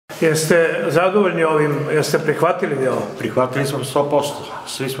Jeste zadovoljni ovim, jeste prihvatili vi ovo? Prihvatili smo 100%,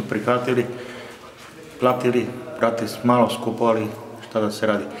 svi smo prihvatili, platili, brate, malo skupo, ali šta da se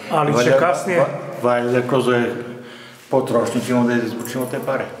radi. Ali će kasnije... Valjda kroz potrošnju ćemo da izvučimo te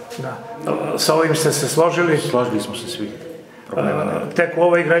pare. Da. Sa ovim ste se složili? Složili smo se svi. Tek u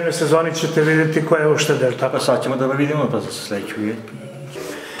ovoj igrajnoj sezoni ćete vidjeti koja je ušteda, je li tako? Pa sad ćemo da vidimo, pa za sledeću je.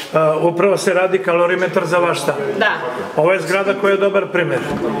 Upravo se radi kalorimetar za vaš stan. Da. Ovo je zgrada koja je dobar primer.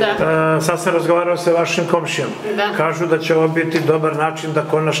 Da. Sad sam razgovarao sa vašim komšijom. Da. Kažu da će ovo biti dobar način da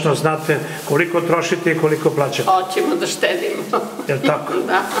konačno znate koliko trošite i koliko plaćate. Hoćemo da štedimo. Je li tako?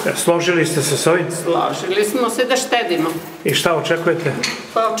 Da. Složili ste se s ovim? Složili smo se da štedimo. I šta očekujete?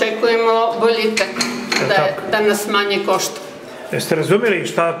 Pa očekujemo boljitak, da nas manje košta. Jeste razumeli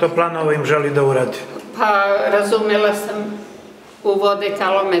šta Toplanova im želi da uradi? Pa razumela sam, uvode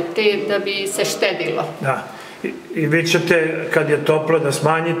kalometri da bi se štedilo. Da. I vi ćete, kad je toplo, da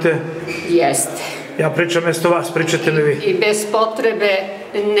smanjite? Jeste. Ja pričam mesto vas, pričate mi vi. I bez potrebe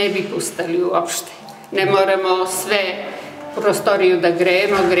ne bi pustali uopšte. Ne moramo sve prostoriju da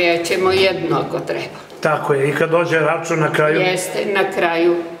grejemo, grejaćemo jedno ako treba. Tako je, i kad dođe račun na kraju? Jeste, na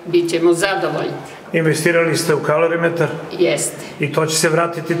kraju bit ćemo zadovoljni. Investirali ste u kalorimetar? Jeste. I to će se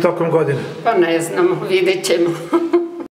vratiti tokom godine? Pa ne znamo, vidjet ćemo.